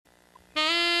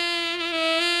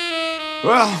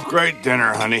Well, great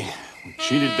dinner, honey. We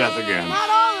cheated death again. Not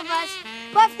all of us.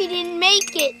 Buffy didn't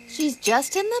make it. She's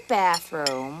just in the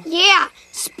bathroom. Yeah,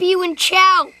 spewing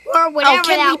chow or whatever Oh,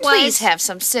 can that we was. please have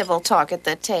some civil talk at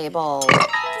the table?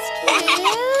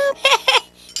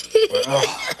 Well,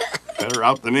 better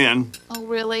out than in. Oh,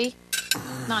 really?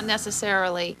 Not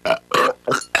necessarily.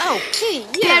 Oh, gee,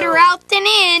 you. Better out than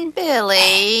in.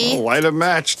 Billy. Well, light a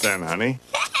match then, honey.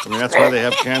 I mean, that's why they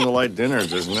have candlelight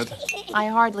dinners, isn't it? I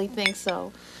hardly think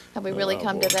so. Have we really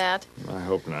come to that? I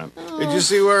hope not. Did you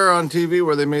see on TV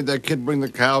where they made that kid bring the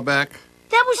cow back?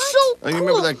 That was so Oh, cool. you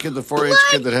remember that kid, the 4-H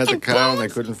kid that had the cow and they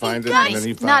couldn't find it? And then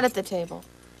he found Not at the table.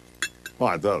 Well,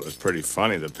 I thought it was pretty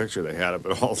funny, the picture they had of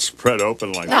it all spread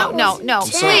open like No, that. no, I'm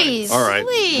sorry. please. All right.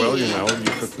 Please. Well, you know, you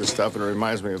cook this stuff and it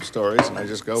reminds me of stories, and I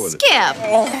just go with it. Skip.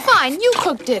 Fine, you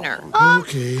cook dinner.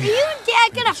 Okay. Are you and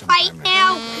Dad gonna fight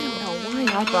now? No, why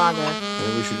not bother?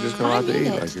 Maybe we should just go out to eat,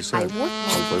 like you I said. worked my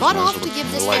Someplace butt nice off with to a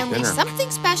give this light family dinner.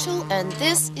 something special, and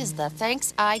this is the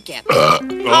thanks I get.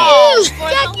 Oh,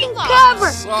 second cover.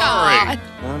 Sorry.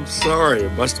 I'm sorry.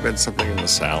 It must have been something in the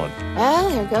salad. Well,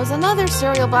 here goes another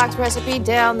cereal box recipe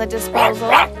down the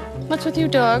disposal. What's with you,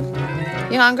 dog?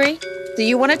 You hungry? Do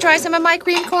you want to try some of my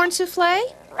cream corn souffle?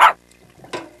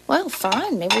 Well,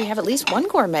 fine. Maybe we have at least one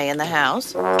gourmet in the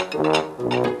house. Here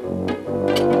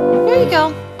you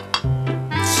go.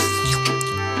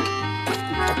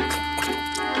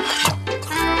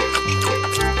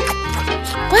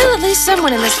 Well, at least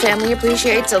someone in this family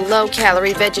appreciates a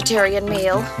low-calorie vegetarian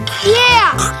meal.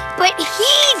 Yeah, but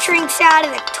he drinks out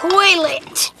of the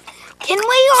toilet. Can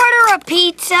we order a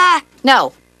pizza?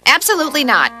 No, absolutely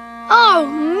not. Oh,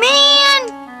 man.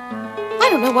 I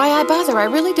don't know why I bother. I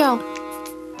really don't.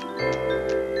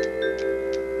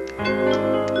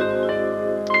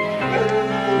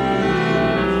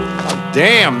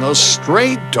 Damn, those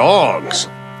stray dogs.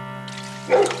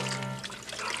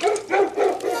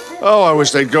 Oh, I wish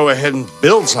they'd go ahead and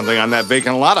build something on that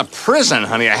vacant lot. A prison,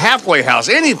 honey, a halfway house,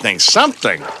 anything,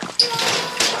 something.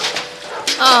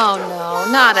 Oh, no,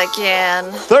 not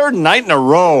again. Third night in a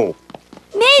row.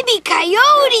 Maybe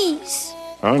coyotes.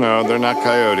 Oh, no, they're not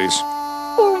coyotes.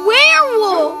 Or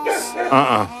werewolves.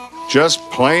 Just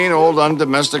plain old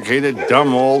undomesticated,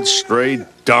 dumb old, stray,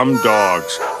 dumb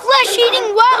dogs.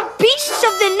 Flesh-eating wild beasts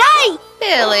of the night.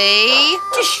 Billy.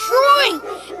 Destroying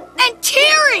and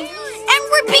tearing and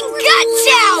ripping guts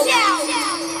out.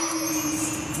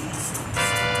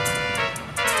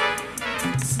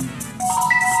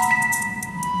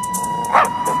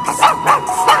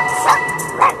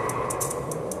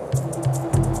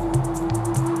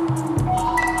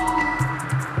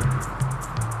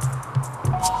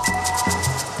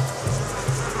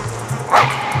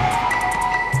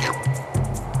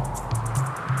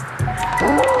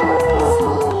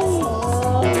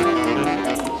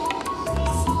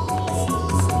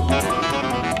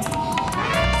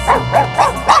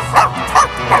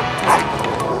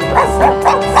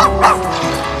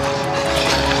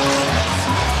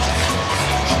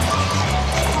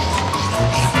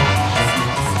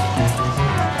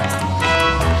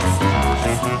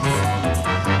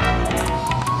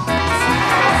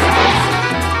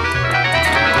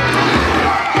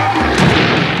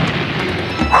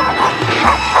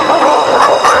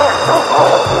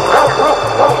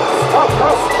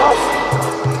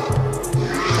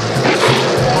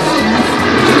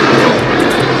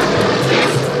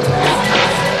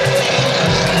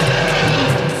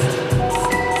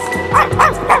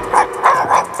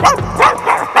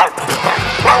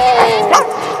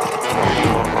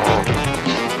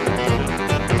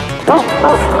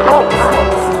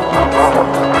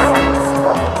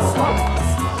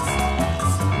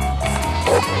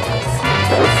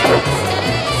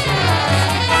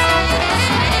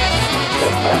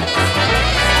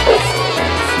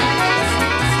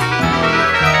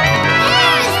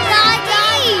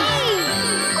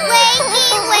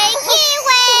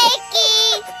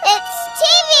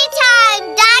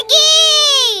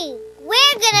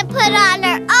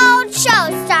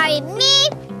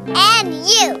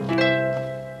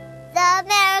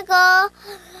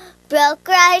 Broke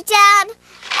right down,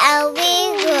 and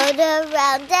we rode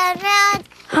around and round.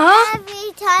 Huh?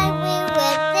 Every time we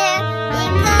went there, we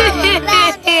go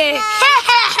around and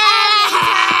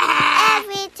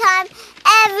round.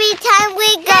 Every time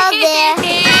we go there.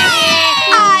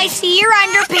 I see your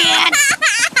underpants.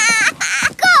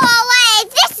 Go away!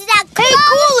 This is a Hey,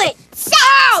 cool it!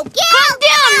 Ow! Calm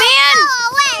down, man!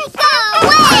 Go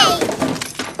away!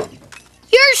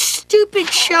 Your stupid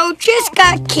show just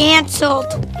got canceled.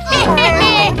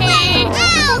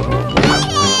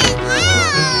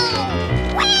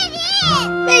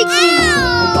 Make me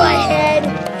butthead.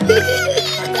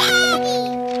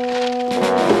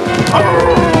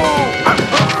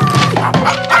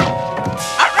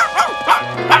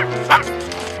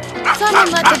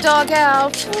 dog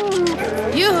out.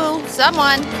 Yoo-hoo,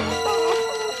 someone.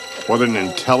 What an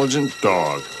intelligent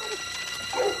dog.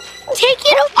 Take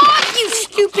it off, you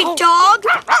stupid dog!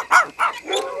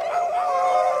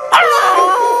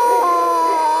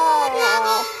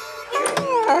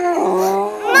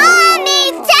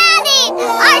 Mommy! Daddy!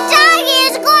 Our doggy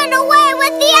is going away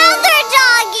with the other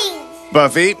doggies!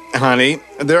 Buffy, honey,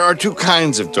 there are two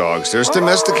kinds of dogs. There's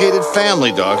domesticated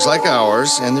family dogs like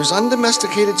ours, and there's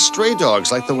undomesticated stray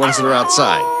dogs like the ones that are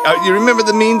outside. You remember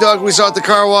the mean dog we saw at the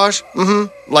car wash?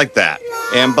 Mm-hmm, like that.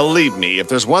 And believe me, if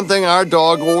there's one thing our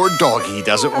dog or doggy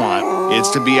doesn't want, it's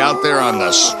to be out there on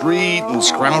the street and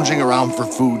scrounging around for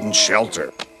food and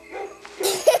shelter.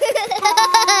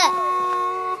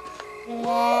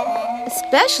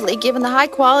 Especially given the high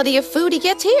quality of food he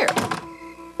gets here.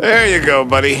 There you go,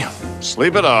 buddy.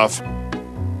 Sleep it off.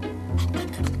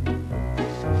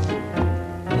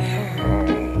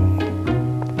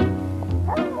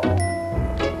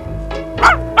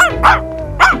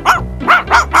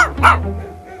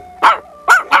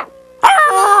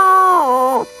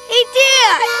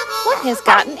 What has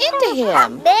gotten into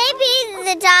him? Maybe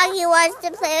the doggy wants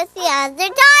to play with the other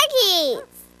doggies.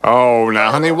 Oh,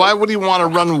 now, honey, why would he want to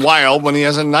run wild when he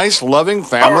has a nice, loving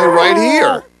family right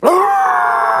here?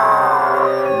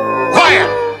 Quiet!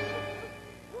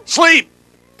 Sleep!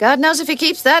 God knows if he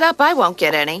keeps that up, I won't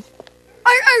get any.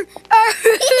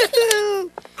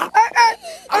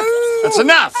 That's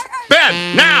enough!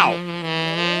 Bed, now!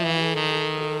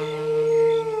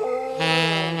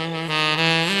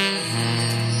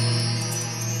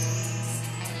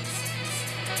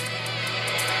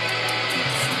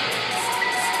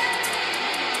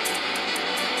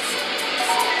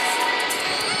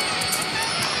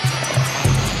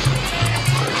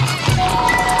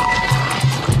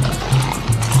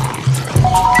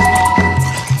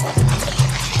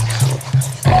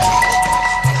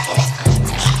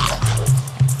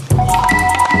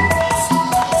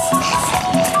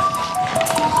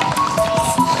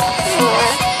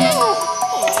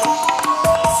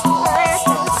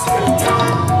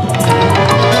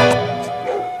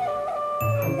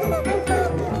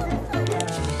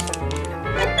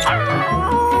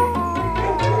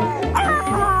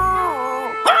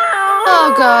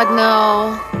 Oh, God,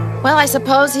 no. Well, I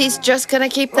suppose he's just gonna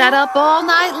keep that up all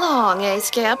night long, eh,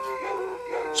 Skip?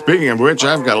 Speaking of which,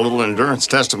 I've got a little endurance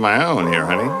test of my own here,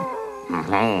 honey.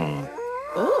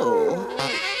 Ooh.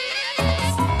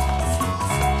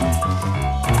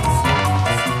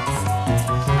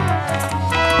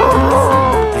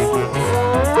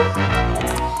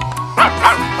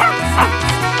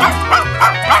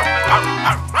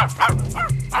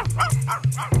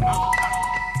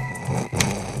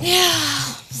 Yeah,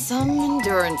 some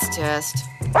endurance test.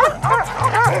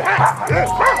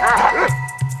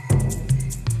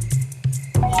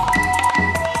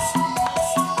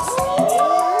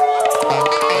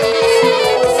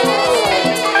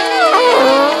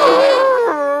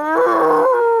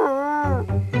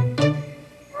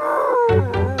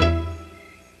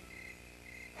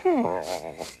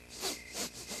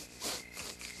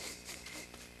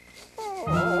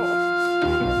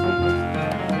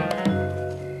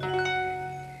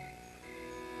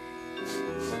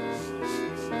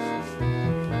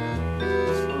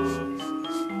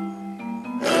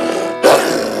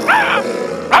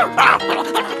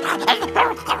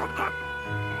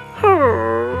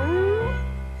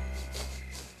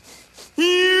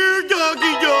 Here,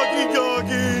 doggy, doggy,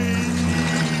 doggy.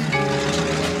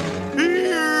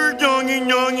 Here, doggy,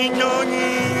 doggy,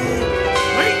 doggy.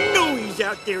 I know he's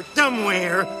out there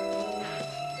somewhere.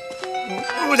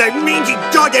 Oh, that mangy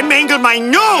dog that mangled my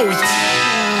nose!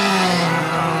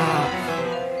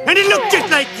 And it looked just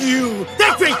like you!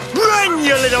 That's right! Run,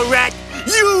 you little rat!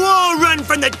 You all run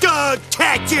from the dog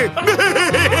catcher!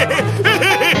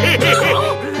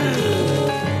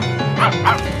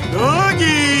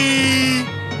 Doggy!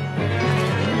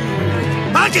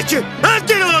 I'll get you! I'll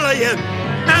get all of you!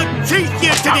 I'll chase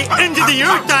you to the ends of the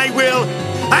earth, I will!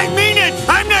 I mean it!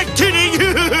 I'm not kidding!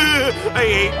 I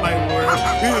hate my work.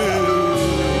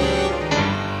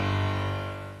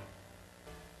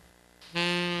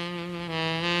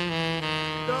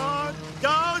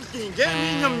 Dog, get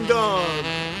me some dog.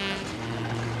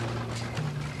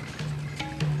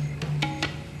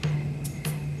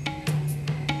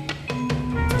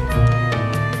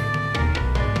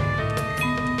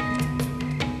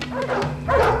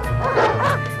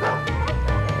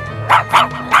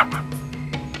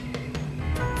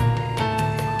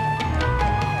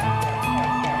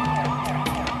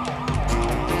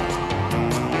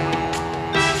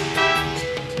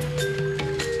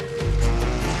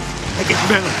 I can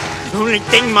smell it. Only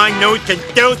thing my nose can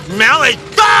still smell is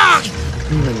dogs!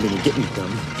 I'm gonna get me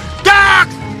some.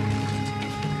 Dogs!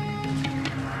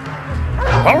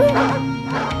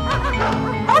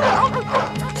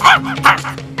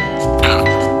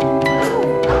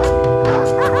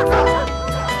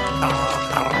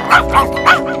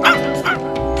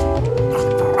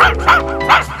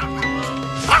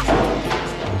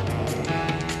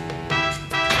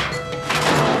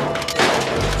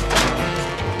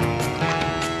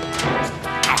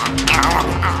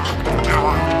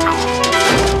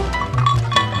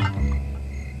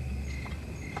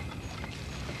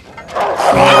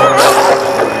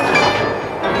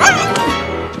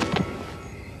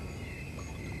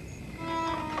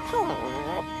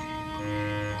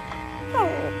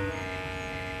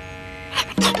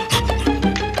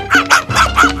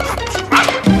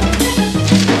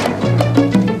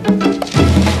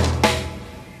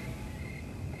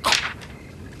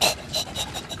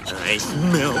 I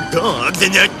smell dogs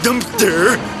in that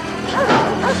dumpster.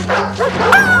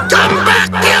 Come back,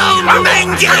 you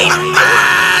mangy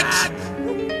mutt!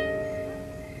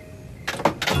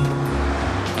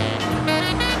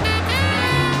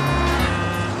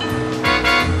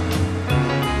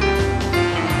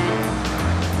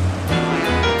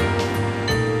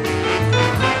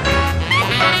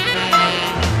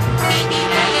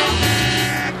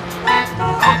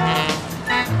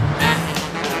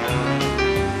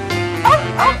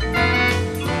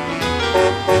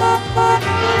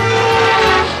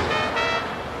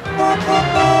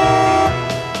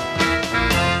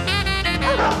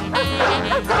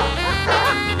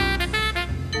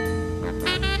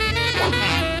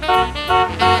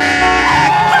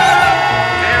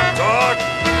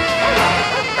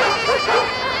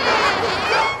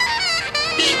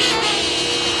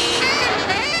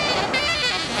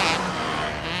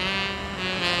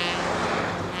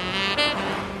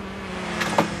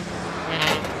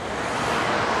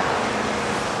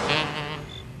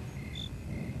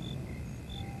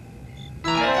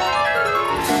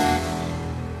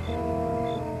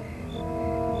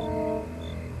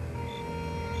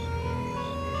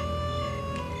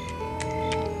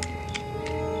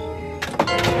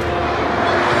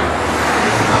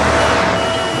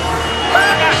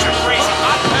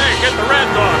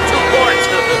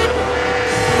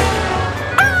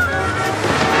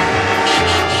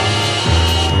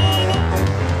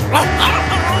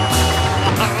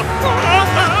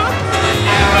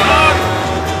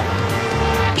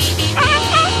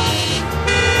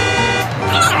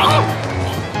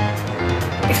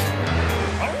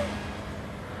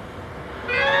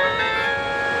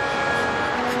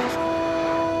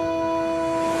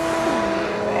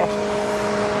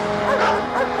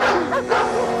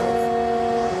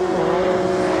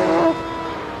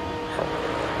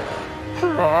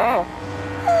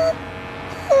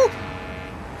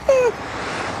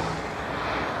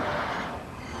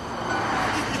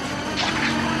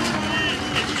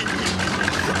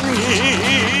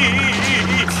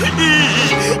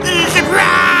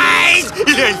 Surprise!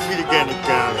 That's really gonna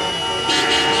come.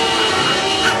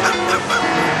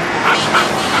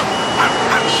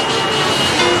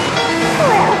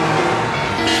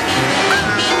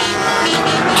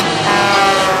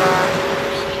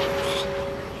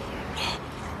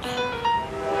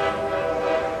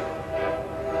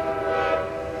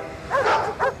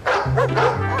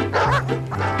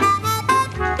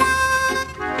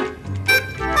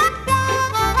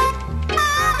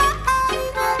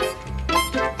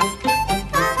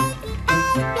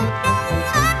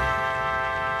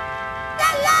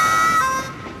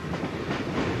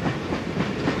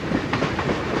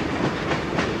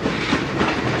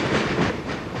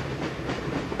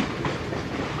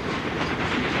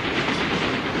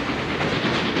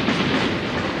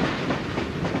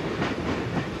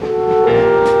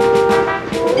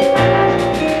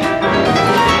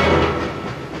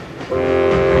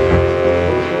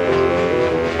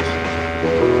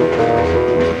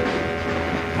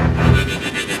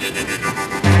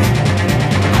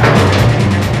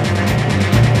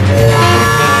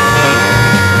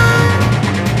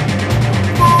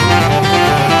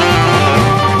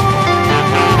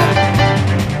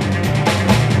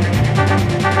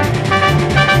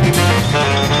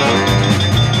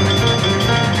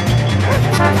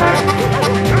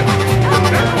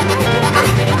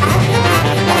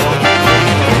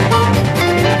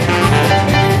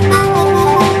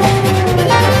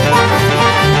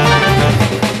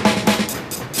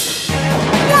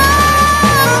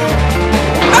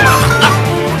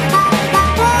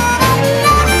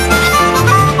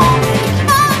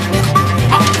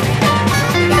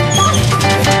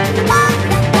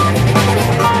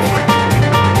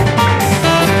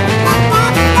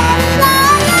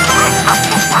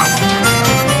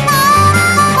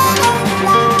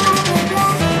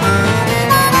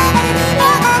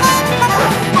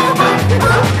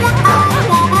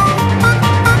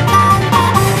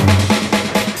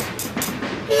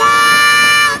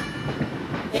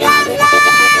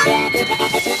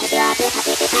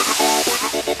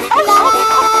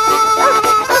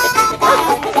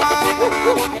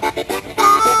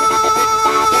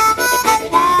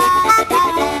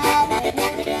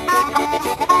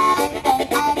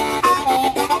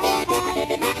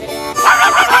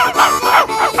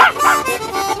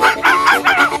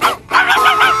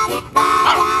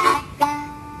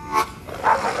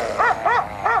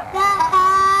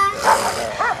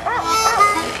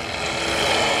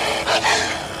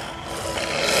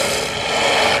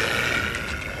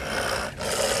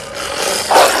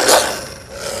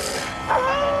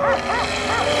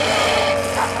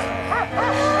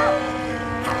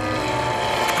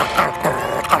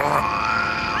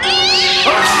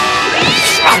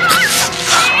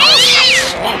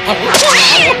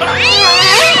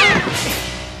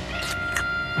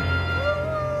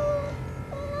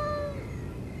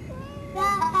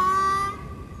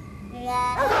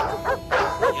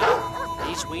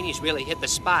 These weenies really hit the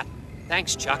spot.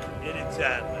 Thanks, Chuck.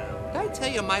 Anytime, Al. Did I tell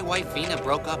you my wife Vina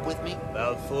broke up with me?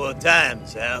 About 4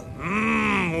 times, Al.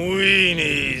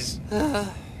 Weenies.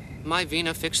 My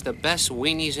Vina fixed the best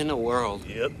weenies in the world.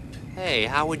 Yep. Hey,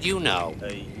 how would you know?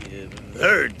 I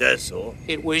heard, that's all.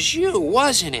 It was you,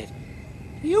 wasn't it?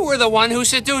 You were the one who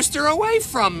seduced her away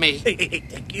from me.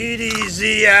 Take it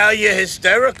easy, Al. You're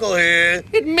hysterical here.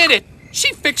 Admit it.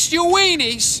 She fixed your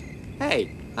weenies.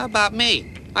 Hey, how about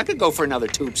me? I could go for another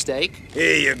tube steak.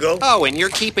 Here you go. Oh, and you're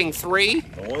keeping 3?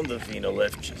 No wonder Vina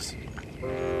left you.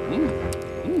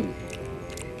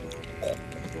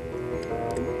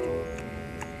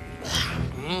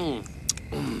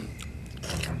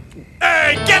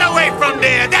 Hey, get away from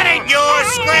there! That ain't yours,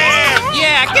 Scram!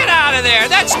 Yeah, get out of there.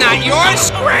 That's not yours.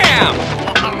 Scram!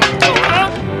 Dogs.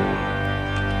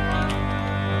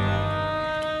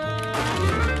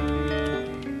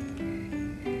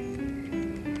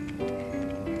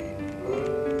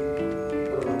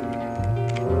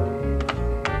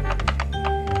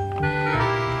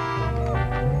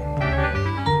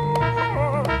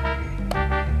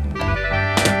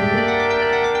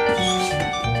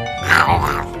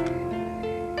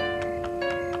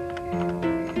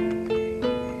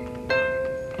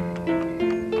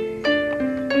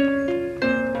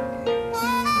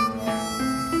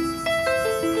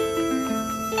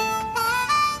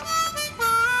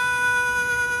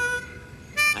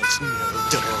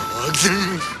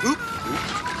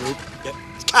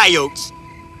 Coyotes.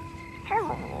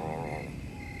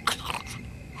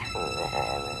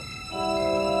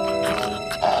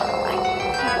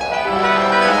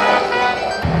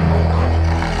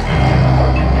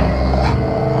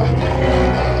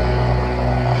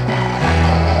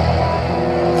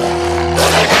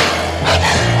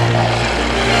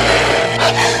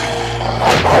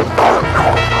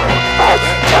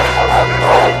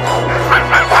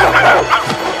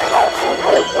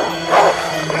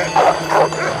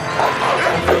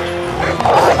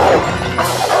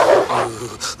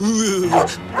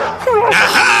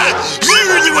 Aha!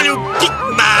 You're the one who picked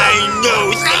my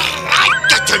nose. I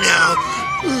got you now.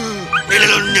 You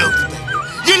little nose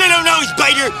biter. You little nose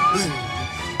biter.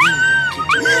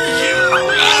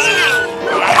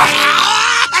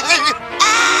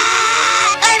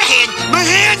 My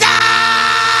hand!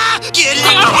 Get in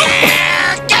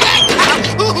here! Get it!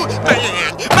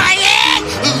 My hand!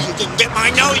 You can get my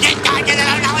nose and die, you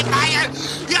little nose biter!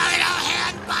 You little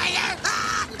hand biter!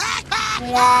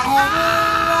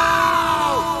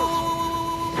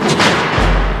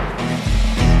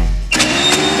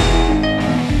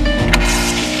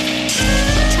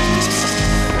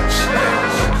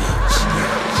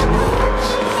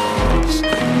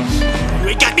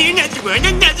 We got me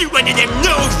another one of them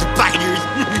nose biters.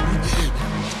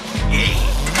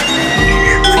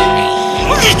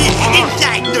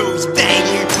 Inside nose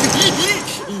biter.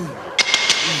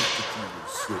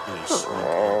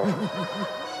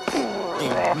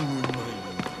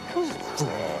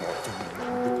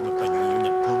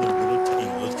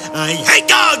 I hate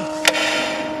dogs!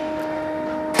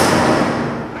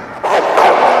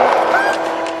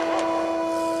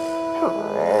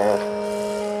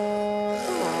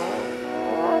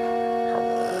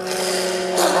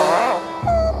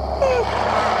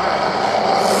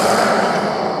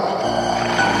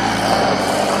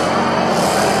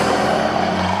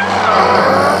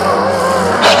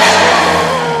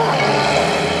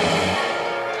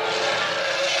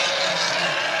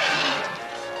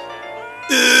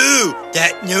 Ooh,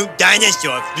 that new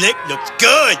dinosaur flick looks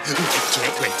good. I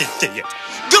can't wait to see it.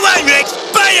 Go on, Rex,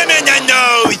 bite him in the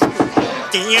nose.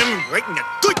 Damn, right in the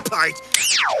good part.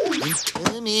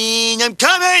 I'm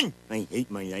coming. I hate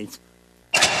my life.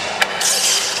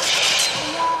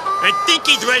 I think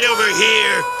he's right over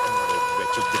here. Oh,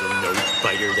 wretched little nose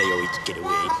biter, they always get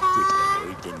away with the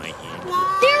nose in my hand.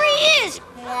 There he is!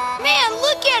 Man,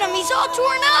 look at him. He's all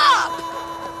torn up.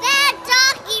 Bad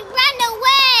doggy, run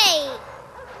away!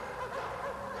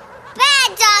 Bad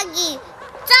doggy!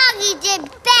 Doggy did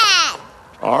bad!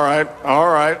 All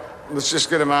right. Let's just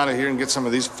get him out of here and get some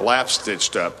of these flaps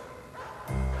stitched up.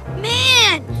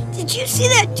 Man, did you see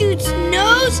that dude's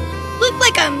nose? Looked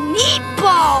like a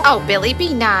meatball. Oh, Billy,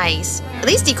 be nice. At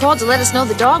least he called to let us know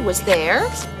the dog was there.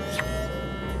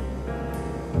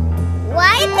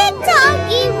 Why did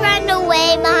doggy run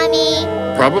away, Mommy?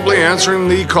 Probably answering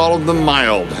the call of the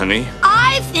mild, honey.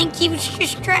 I think he was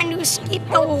just trying to escape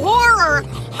the horror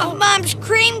of Mom's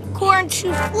cream corn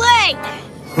souffle.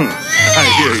 I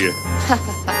hear you.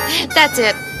 That's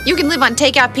it. You can live on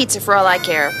takeout pizza for all I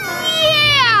care.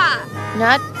 Yeah!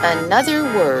 Not another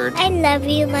word. I love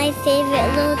you, my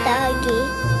favorite little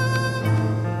doggy.